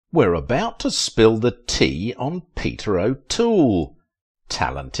We're about to spill the tea on Peter O'Toole.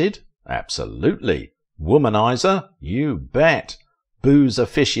 Talented? Absolutely. Womanizer? You bet. Booze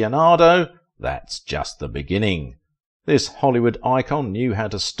aficionado? That's just the beginning. This Hollywood icon knew how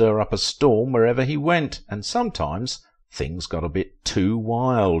to stir up a storm wherever he went, and sometimes things got a bit too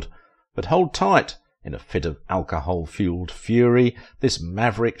wild. But hold tight. In a fit of alcohol-fueled fury, this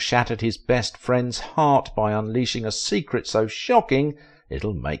maverick shattered his best friend's heart by unleashing a secret so shocking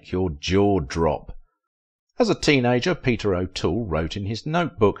it'll make your jaw drop. As a teenager, Peter O'Toole wrote in his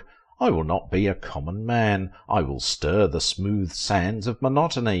notebook, "I will not be a common man. I will stir the smooth sands of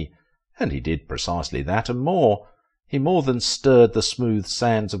monotony." And he did precisely that and more. He more than stirred the smooth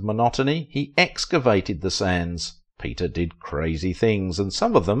sands of monotony, he excavated the sands. Peter did crazy things, and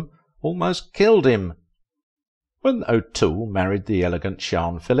some of them almost killed him. When O'Toole married the elegant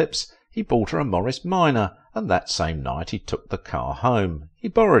Sian Phillips, he bought her a Morris Minor, and that same night he took the car home. He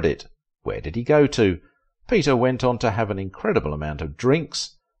borrowed it. Where did he go to? Peter went on to have an incredible amount of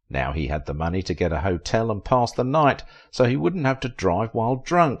drinks. Now he had the money to get a hotel and pass the night, so he wouldn't have to drive while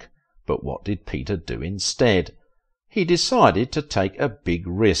drunk. But what did Peter do instead? He decided to take a big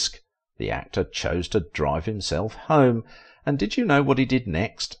risk. The actor chose to drive himself home, and did you know what he did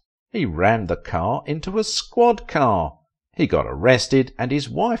next? He rammed the car into a squad car. He got arrested, and his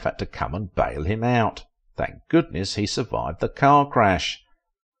wife had to come and bail him out. Thank goodness he survived the car crash.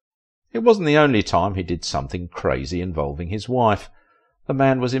 It wasn't the only time he did something crazy involving his wife. The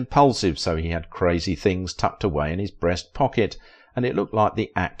man was impulsive, so he had crazy things tucked away in his breast pocket, and it looked like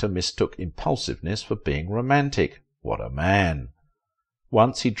the actor mistook impulsiveness for being romantic. What a man!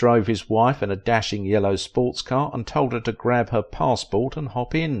 Once he drove his wife in a dashing yellow sports car and told her to grab her passport and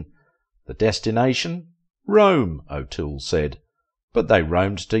hop in. The destination? Rome, O'Toole said. But they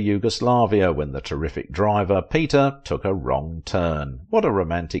roamed to Yugoslavia when the terrific driver, Peter, took a wrong turn. What a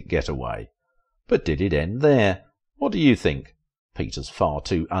romantic getaway. But did it end there? What do you think? Peter's far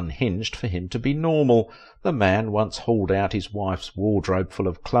too unhinged for him to be normal. The man once hauled out his wife's wardrobe full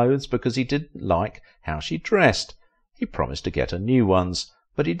of clothes because he didn't like how she dressed. He promised to get her new ones,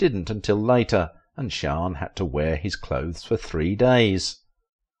 but he didn't until later, and Sian had to wear his clothes for 3 days.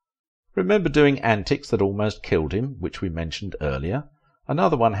 Remember doing antics that almost killed him, which we mentioned earlier?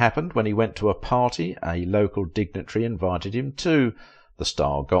 Another one happened when he went to a party a local dignitary invited him to. The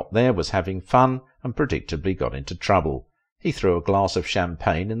star got there, was having fun, and predictably got into trouble. He threw a glass of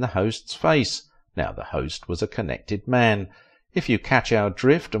champagne in the host's face. Now the host was a connected man. If you catch our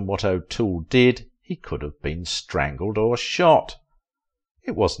drift and what O'Toole did, he could have been strangled or shot.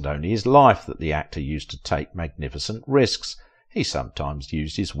 It wasn't only his life that the actor used to take magnificent risks. He sometimes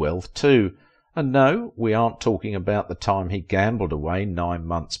used his wealth too. And no, we aren't talking about the time he gambled away 9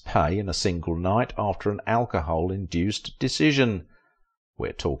 months' pay in a single night after an alcohol-induced decision.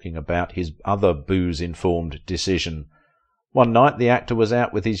 We're talking about his other booze-informed decision. One night the actor was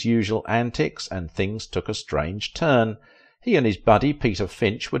out with his usual antics, and things took a strange turn. He and his buddy Peter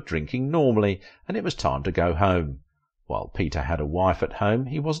Finch were drinking normally, and it was time to go home. While Peter had a wife at home,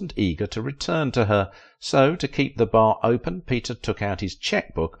 he wasn't eager to return to her, so to keep the bar open, Peter took out his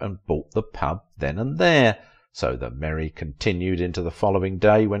cheque-book and bought the pub then and there. So the merry continued into the following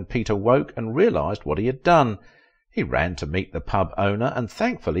day, when Peter woke and realised what he had done. He ran to meet the pub owner, and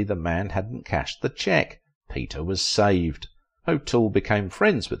thankfully the man hadn't cashed the cheque. Peter was saved. O'Toole became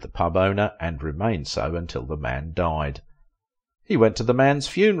friends with the pub owner, and remained so until the man died. He went to the man's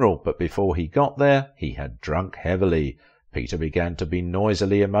funeral, but before he got there, he had drunk heavily. Peter began to be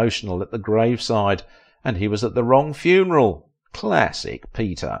noisily emotional at the graveside, and he was at the wrong funeral. Classic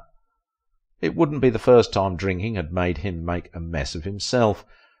Peter. It wouldn't be the first time drinking had made him make a mess of himself.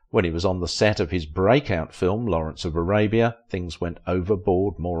 When he was on the set of his breakout film, Lawrence of Arabia, things went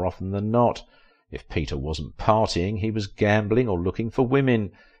overboard more often than not. If Peter wasn't partying, he was gambling or looking for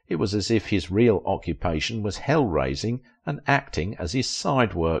women. It was as if his real occupation was hell-raising and acting as his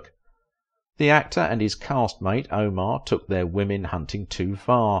side work. The actor and his castmate Omar took their women hunting too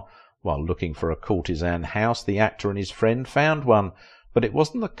far. While looking for a courtesan house, the actor and his friend found one, but it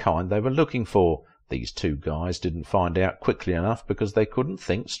wasn't the kind they were looking for. These two guys didn't find out quickly enough because they couldn't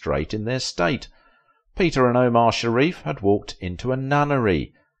think straight in their state. Peter and Omar Sharif had walked into a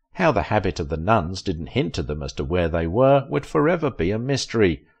nunnery. How the habit of the nuns didn't hint to them as to where they were would forever be a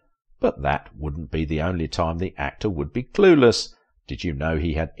mystery. But that wouldn't be the only time the actor would be clueless. Did you know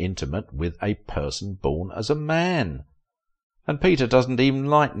he had intimate with a person born as a man? And Peter doesn't even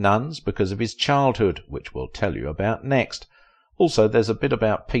like nuns because of his childhood, which we'll tell you about next. Also, there's a bit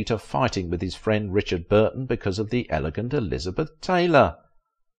about Peter fighting with his friend Richard Burton because of the elegant Elizabeth Taylor.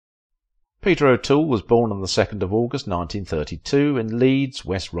 Peter O'Toole was born on the 2nd of August 1932 in Leeds,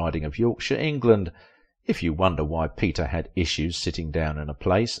 West Riding of Yorkshire, England. If you wonder why Peter had issues sitting down in a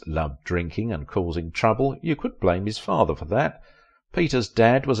place, loved drinking and causing trouble, you could blame his father for that. Peter's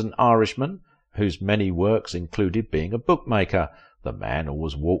dad was an Irishman, whose many works included being a bookmaker. The man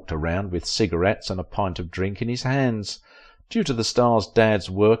always walked around with cigarettes and a pint of drink in his hands. Due to the star's dad's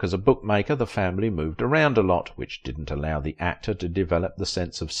work as a bookmaker, the family moved around a lot, which didn't allow the actor to develop the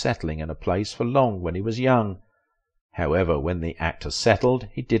sense of settling in a place for long when he was young. However, when the actor settled,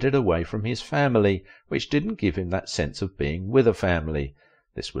 he did it away from his family, which didn't give him that sense of being with a family.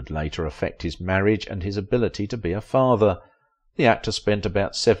 This would later affect his marriage and his ability to be a father. The actor spent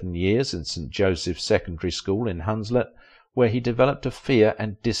about 7 years in St. Joseph's Secondary School in Hunslet, where he developed a fear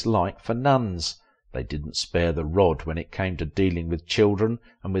and dislike for nuns. They didn't spare the rod when it came to dealing with children,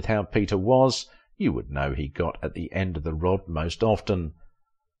 and with how Peter was, you would know he got at the end of the rod most often.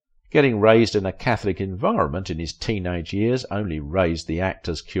 Getting raised in a Catholic environment in his teenage years only raised the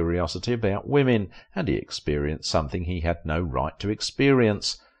actor's curiosity about women, and he experienced something he had no right to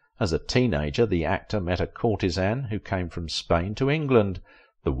experience. As a teenager, the actor met a courtesan who came from Spain to England.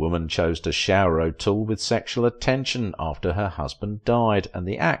 The woman chose to shower O'Toole with sexual attention after her husband died, and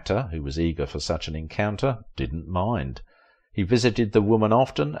the actor, who was eager for such an encounter, didn't mind. He visited the woman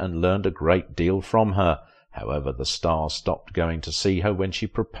often and learned a great deal from her. However, the star stopped going to see her when she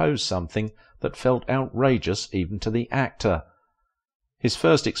proposed something that felt outrageous even to the actor. His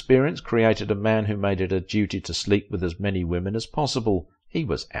first experience created a man who made it a duty to sleep with as many women as possible. He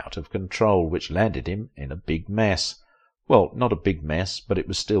was out of control, which landed him in a big mess. Well, not a big mess, but it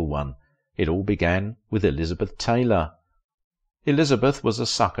was still one. It all began with Elizabeth Taylor. Elizabeth was a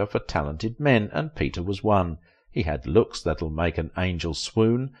sucker for talented men, and Peter was one. He had looks that'll make an angel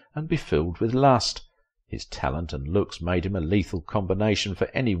swoon and be filled with lust. His talent and looks made him a lethal combination for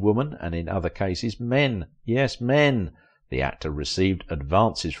any woman, and in other cases men. Yes, men. The actor received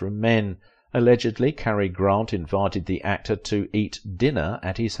advances from men. Allegedly, Cary Grant invited the actor to eat dinner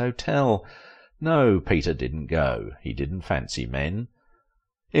at his hotel. No, Peter didn't go. He didn't fancy men.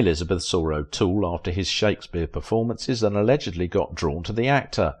 Elizabeth saw O'Toole after his Shakespeare performances and allegedly got drawn to the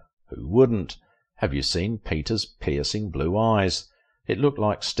actor. Who wouldn't? Have you seen Peter's piercing blue eyes? It looked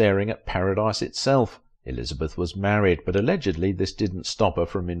like staring at paradise itself. Elizabeth was married, but allegedly this didn't stop her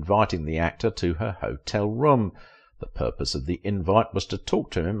from inviting the actor to her hotel room. The purpose of the invite was to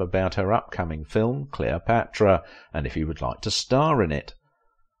talk to him about her upcoming film, Cleopatra, and if he would like to star in it.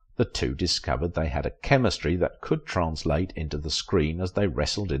 The two discovered they had a chemistry that could translate into the screen as they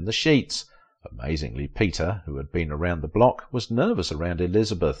wrestled in the sheets. Amazingly, Peter, who had been around the block, was nervous around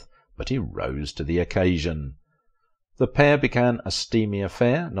Elizabeth, but he rose to the occasion. The pair began a steamy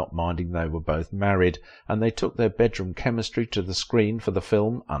affair, not minding they were both married, and they took their bedroom chemistry to the screen for the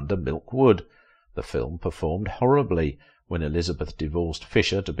film Under Milk Wood. The film performed horribly. When Elizabeth divorced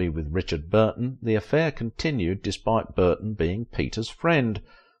Fisher to be with Richard Burton, the affair continued despite Burton being Peter's friend.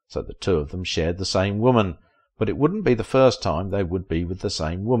 So the two of them shared the same woman, but it wouldn't be the first time they would be with the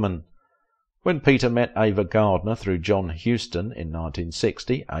same woman. When Peter met Ava Gardner through John Huston in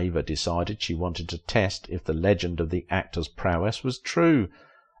 1960, Ava decided she wanted to test if the legend of the actor's prowess was true.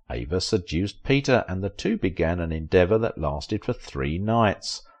 Ava seduced Peter, and the two began an endeavour that lasted for 3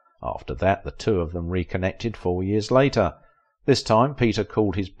 nights. After that, the two of them reconnected 4 years later. This time Peter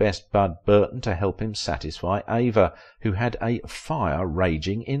called his best bud Burton to help him satisfy Ava, who had a fire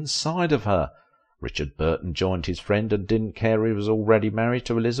raging inside of her. Richard Burton joined his friend and didn't care he was already married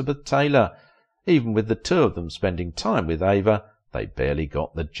to Elizabeth Taylor. Even with the two of them spending time with Ava, they barely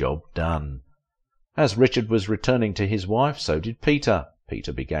got the job done. As Richard was returning to his wife, so did Peter.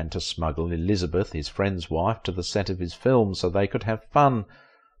 Peter began to smuggle Elizabeth, his friend's wife, to the set of his film so they could have fun.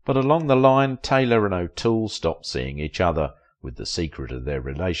 But along the line, Taylor and O'Toole stopped seeing each other, with the secret of their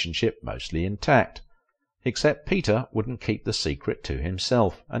relationship mostly intact. Except Peter wouldn't keep the secret to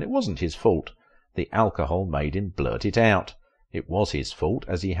himself, and it wasn't his fault. The alcohol made him blurt it out. It was his fault,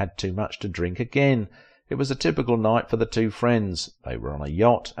 as he had too much to drink again. It was a typical night for the two friends. They were on a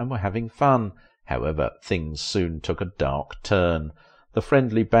yacht and were having fun. However, things soon took a dark turn. The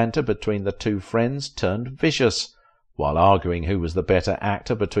friendly banter between the two friends turned vicious. While arguing who was the better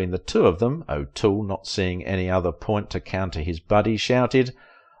actor between the two of them, O'Toole, not seeing any other point to counter his buddy, shouted,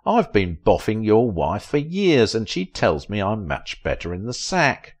 "I've been boffing your wife for years, and she tells me I'm much better in the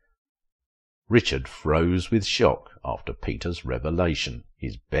sack." Richard froze with shock after Peter's revelation.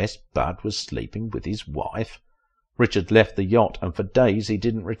 His best bud was sleeping with his wife. Richard left the yacht, and for days he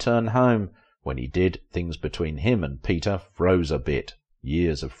didn't return home. When he did, things between him and Peter froze a bit.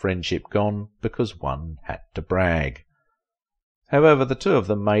 Years of friendship gone because one had to brag. However, the two of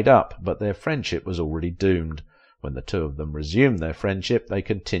them made up, but their friendship was already doomed. When the two of them resumed their friendship, they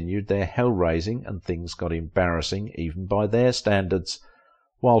continued their hell-raising, and things got embarrassing even by their standards.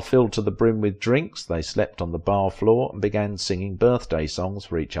 While filled to the brim with drinks, they slept on the bar floor and began singing birthday songs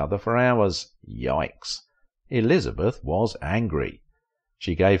for each other for hours. Yikes! Elizabeth was angry.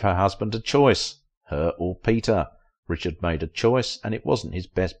 She gave her husband a choice, her or Peter. Richard made a choice, and it wasn't his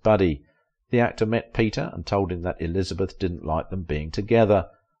best buddy. The actor met Peter and told him that Elizabeth didn't like them being together.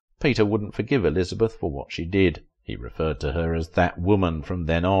 Peter wouldn't forgive Elizabeth for what she did. He referred to her as that woman from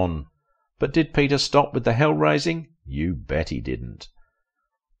then on. But did Peter stop with the hell-raising? You bet he didn't.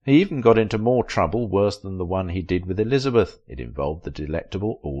 He even got into more trouble worse than the one he did with Elizabeth. It involved the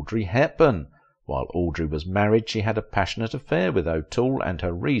delectable Audrey Hepburn. While Audrey was married, she had a passionate affair with O'Toole, and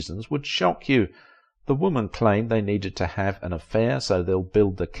her reasons would shock you. The woman claimed they needed to have an affair so they'll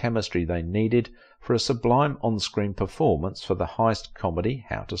build the chemistry they needed for a sublime on-screen performance for the heist comedy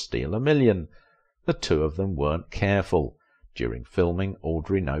How to Steal a Million. The two of them weren't careful. During filming,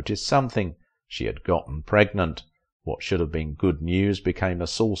 Audrey noticed something. She had gotten pregnant. What should have been good news became a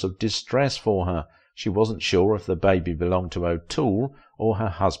source of distress for her. She wasn't sure if the baby belonged to O'Toole or her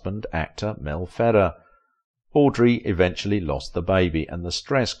husband, actor Mel Ferrer. Audrey eventually lost the baby, and the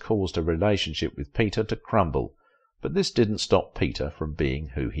stress caused her relationship with Peter to crumble. But this didn't stop Peter from being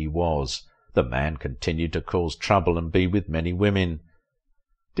who he was. The man continued to cause trouble and be with many women.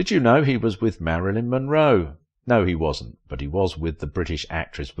 Did you know he was with Marilyn Monroe? No, he wasn't, but he was with the British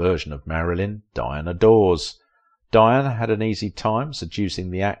actress version of Marilyn, Diana Dawes. Diana had an easy time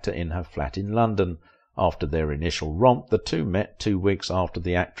seducing the actor in her flat in London. After their initial romp, the two met 2 weeks after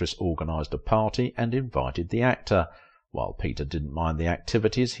the actress organised a party and invited the actor. While Peter didn't mind the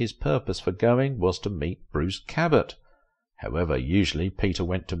activities, his purpose for going was to meet Bruce Cabot. However, usually Peter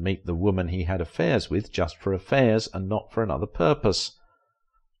went to meet the woman he had affairs with just for affairs and not for another purpose.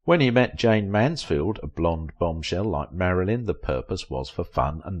 When he met Jane Mansfield, a blonde bombshell like Marilyn, the purpose was for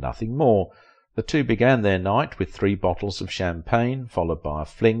fun and nothing more. The two began their night with 3 bottles of champagne, followed by a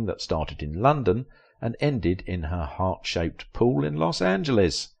fling that started in London and ended in her heart-shaped pool in Los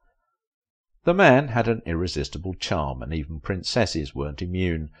Angeles. The man had an irresistible charm, and even princesses weren't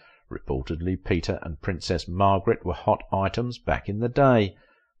immune. Reportedly, Peter and Princess Margaret were hot items back in the day.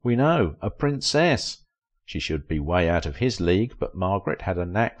 We know, a princess. She should be way out of his league, but Margaret had a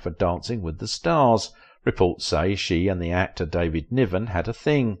knack for dancing with the stars. Reports say she and the actor David Niven had a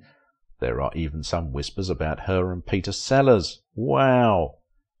thing. There are even some whispers about her and Peter Sellers. Wow!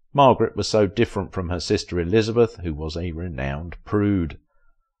 Margaret was so different from her sister Elizabeth, who was a renowned prude.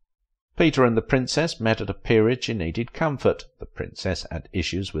 Peter and the princess met at a period she needed comfort. The princess had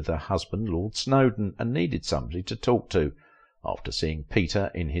issues with her husband, Lord Snowdon, and needed somebody to talk to. After seeing Peter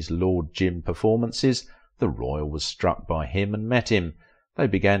in his Lord Jim performances, the royal was struck by him and met him. They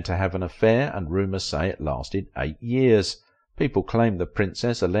began to have an affair, and rumours say it lasted 8 years. People claim the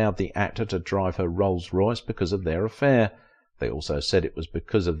princess allowed the actor to drive her Rolls-Royce because of their affair. They also said it was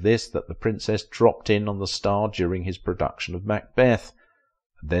because of this that the princess dropped in on the star during his production of Macbeth.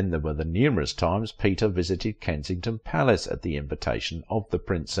 Then there were the numerous times Peter visited Kensington Palace at the invitation of the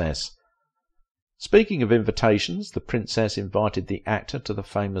princess. Speaking of invitations, the princess invited the actor to the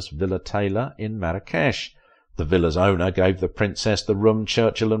famous Villa Taylor in Marrakesh. The villa's owner gave the princess the room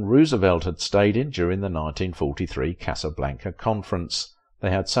Churchill and Roosevelt had stayed in during the 1943 Casablanca conference. They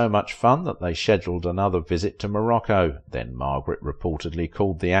had so much fun that they scheduled another visit to Morocco. Then Margaret reportedly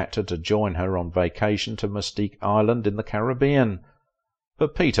called the actor to join her on vacation to Mystique Island in the Caribbean.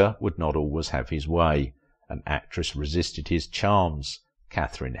 But Peter would not always have his way. An actress resisted his charms.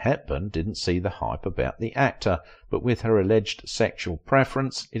 Katharine Hepburn didn't see the hype about the actor, but with her alleged sexual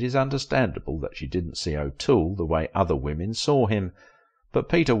preference, it is understandable that she didn't see O'Toole the way other women saw him. But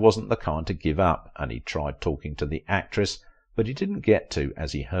Peter wasn't the kind to give up, and he tried talking to the actress, but he didn't get to,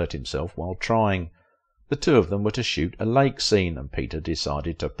 as he hurt himself while trying. The two of them were to shoot a lake scene, and Peter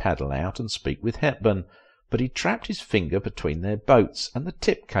decided to paddle out and speak with Hepburn, but he trapped his finger between their boats, and the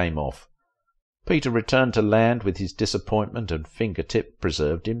tip came off. Peter returned to land with his disappointment and fingertip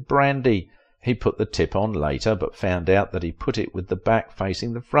preserved in brandy. He put the tip on later, but found out that he put it with the back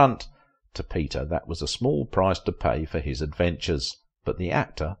facing the front. To Peter that was a small price to pay for his adventures, but the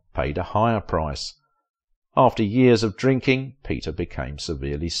actor paid a higher price. After years of drinking, Peter became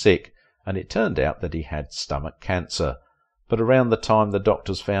severely sick, and it turned out that he had stomach cancer. But around the time the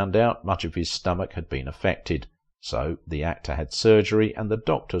doctors found out, much of his stomach had been affected. So the actor had surgery, and the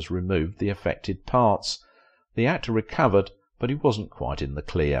doctors removed the affected parts. The actor recovered, but he wasn't quite in the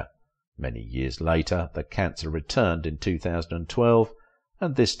clear. Many years later, the cancer returned in 2012,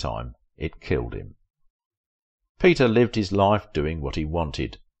 and this time it killed him. Peter lived his life doing what he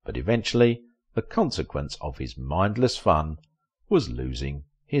wanted, but eventually the consequence of his mindless fun was losing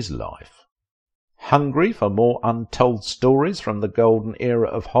his life. Hungry for more untold stories from the golden era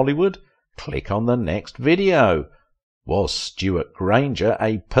of Hollywood? Click on the next video. Was Stuart Granger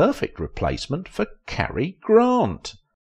a perfect replacement for Cary Grant?